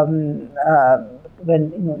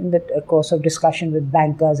 when, in the course of discussion with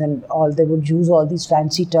bankers and all, they would use all these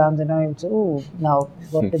fancy terms, and I would say, now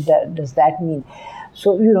what does that mean?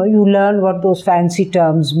 So, you learn what those fancy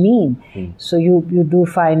terms mean. So you do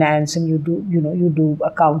finance, and you do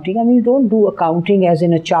accounting. I mean, you don't do accounting as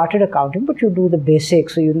in a chartered accounting, but you do the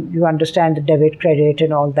basics. So you understand the debit, credit,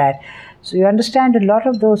 and all that. So you understand a lot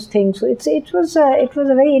of those things. So it was a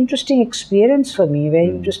very interesting experience for me, very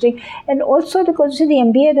interesting. And also because, the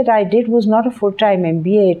MBA that I did was not a full-time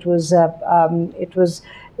MBA.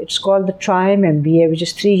 It's called the TRIUMPH MBA, which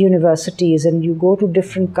is 3 universities, and you go to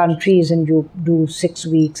different countries and you do 6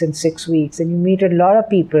 weeks and 6 weeks, and you meet a lot of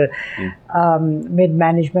people,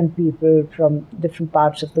 mid-management people from different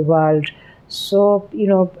parts of the world. So,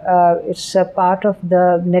 it's a part of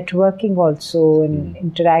the networking also, and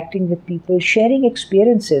interacting with people, sharing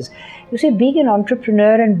experiences. You see, being an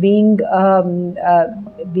entrepreneur and being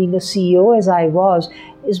a CEO as I was,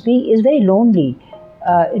 is very lonely.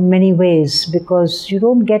 in many ways, because you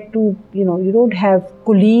don't get to, you don't have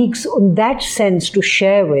colleagues in that sense to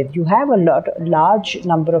share with. You have a large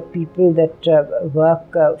number of people that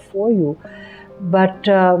work for you, but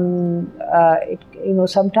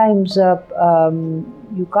sometimes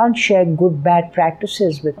you can't share good, bad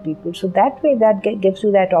practices with people. So that way, that gives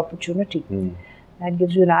you that opportunity. That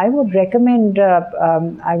gives you, and I would recommend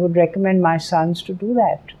my sons to do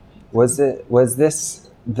that. Was this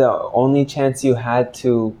the only chance you had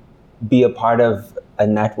to be a part of a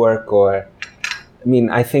network? Or, I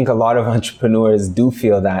mean, I think a lot of entrepreneurs do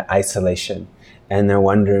feel that isolation, and they're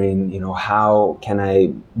wondering, how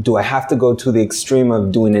do I have to go to the extreme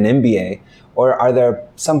of doing an MBA? Or are there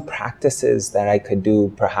some practices that I could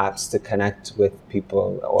do perhaps to connect with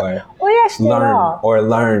people, or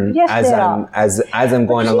learn as I'm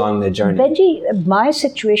going along the journey? Benji, my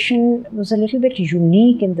situation was a little bit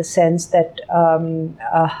unique in the sense that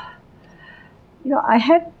I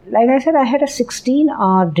had, like I said, I had a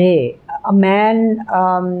 16-hour day. A man,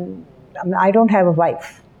 I don't have a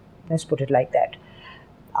wife. Let's put it like that.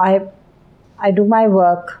 I do my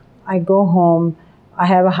work. I go home. I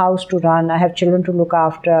have a house to run. I have children to look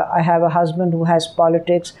after. I have a husband who has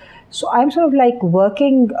politics. So I'm sort of like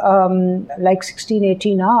working like 16,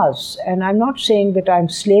 18 hours. And I'm not saying that I'm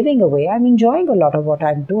slaving away. I'm enjoying a lot of what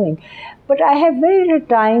I'm doing. But I have very little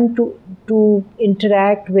time to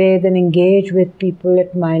interact with and engage with people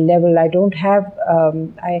at my level. I didn't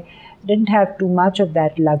have too much of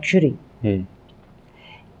that luxury.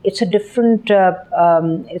 It's a different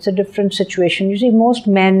situation. You see, most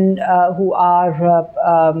men who are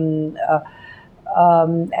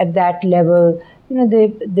at that level,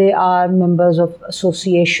 they are members of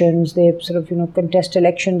associations. They sort of contest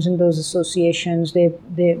elections in those associations. They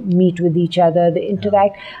meet with each other. They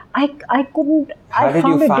interact. I couldn't. How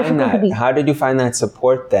did you find that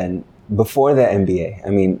support then before the MBA? I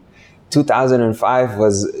mean, 2005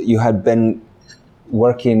 you had been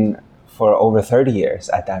working for over 30 years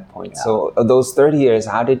at that point. Yeah. So those 30 years,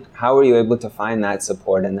 how were you able to find that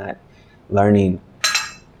support and that learning?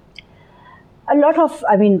 A lot of,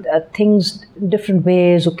 things, different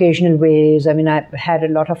ways, occasional ways. I had a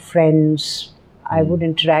lot of friends. I would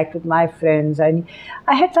interact with my friends. I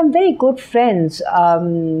had some very good friends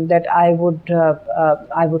that I would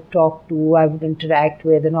talk to, I would interact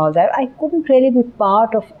with and all that. I couldn't really be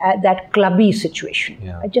part of that clubby situation.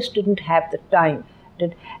 Yeah. I just didn't have the time.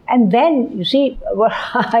 And then, you see, what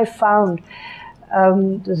I found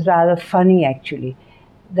was rather funny, actually,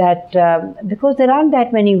 that because there aren't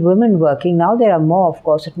that many women working, now there are more, of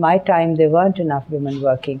course. At my time, there weren't enough women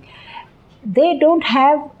working. They don't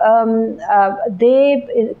have,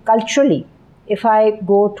 culturally, if I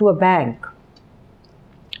go to a bank,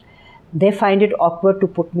 they find it awkward to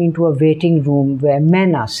put me into a waiting room where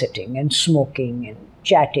men are sitting and smoking and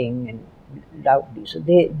chatting and loudly. So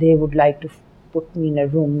they would like to put me in a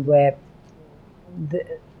room where,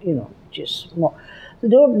 just more. So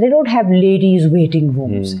they don't have ladies' waiting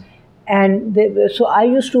rooms. And so I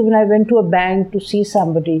used to, when I went to a bank to see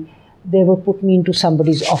somebody, they would put me into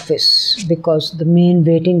somebody's office because the main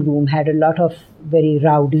waiting room had a lot of very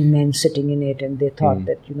rowdy men sitting in it, and they thought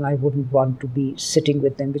that, I wouldn't want to be sitting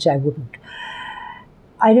with them, which I wouldn't.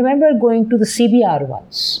 I remember going to the CBR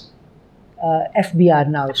once, FBR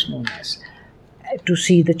now it's known as, to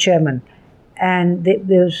see the chairman. And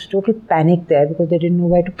there was total panic there because they didn't know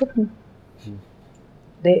where to put me.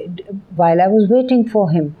 While I was waiting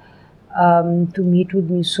for him to meet with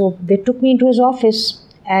me, so they took me into his office,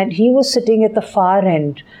 and he was sitting at the far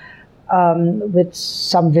end with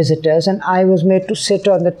some visitors, and I was made to sit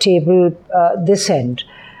on the table this end.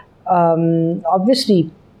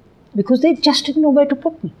 Obviously, because they just didn't know where to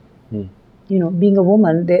put me. Being a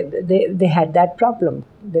woman, they had that problem.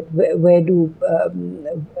 That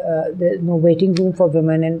there's no waiting room for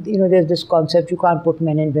women, and there's this concept you can't put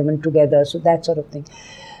men and women together, so that sort of thing.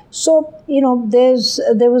 So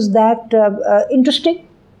there was that interesting,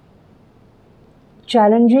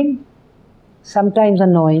 challenging, sometimes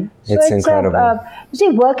annoying. It's incredible. You see,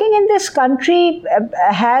 working in this country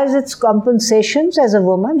has its compensations as a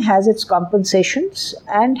woman, has its compensations,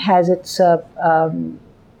 and has its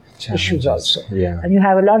issues also. Yeah. And you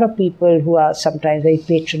have a lot of people who are sometimes very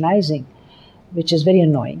patronizing, which is very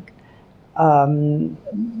annoying.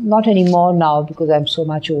 Not anymore now because I'm so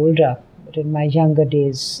much older, but in my younger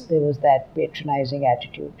days there was that patronizing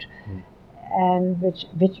attitude, and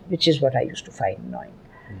which is what I used to find annoying.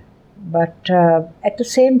 But at the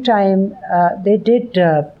same time, they did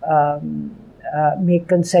make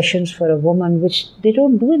concessions for a woman, which they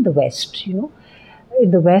don't do in the West,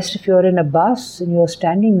 In the West, if you're in a bus and you're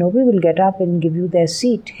standing, nobody will get up and give you their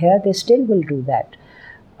seat. Here, they still will do that.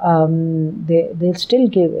 they'll still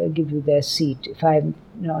give you their seat. If I'm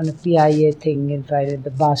on a PIA thing, if I'm in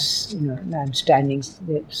the bus, and I'm standing,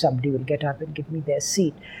 somebody will get up and give me their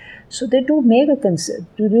seat. So they do make a concern.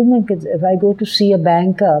 If I go to see a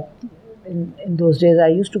banker, in those days I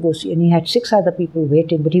used to go see, and he had 6 other people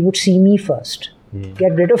waiting, but he would see me first.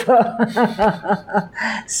 Get rid of her,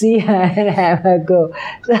 see her and have her go.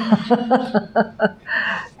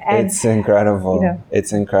 It's incredible.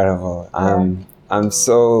 It's incredible. I'm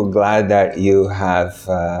so glad that you have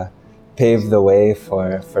paved the way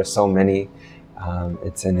for so many.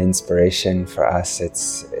 It's an inspiration for us.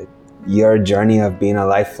 Your journey of being a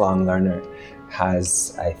lifelong learner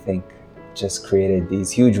has, I think, just created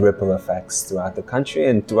these huge ripple effects throughout the country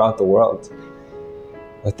and throughout the world.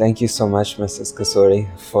 Well, thank you so much, Mrs. Kasturi,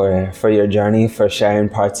 for your journey, for sharing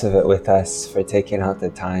parts of it with us, for taking out the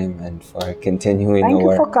time, and for continuing the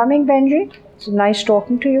work. Thank you for coming, Benji. It's nice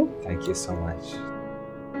talking to you. Thank you so much.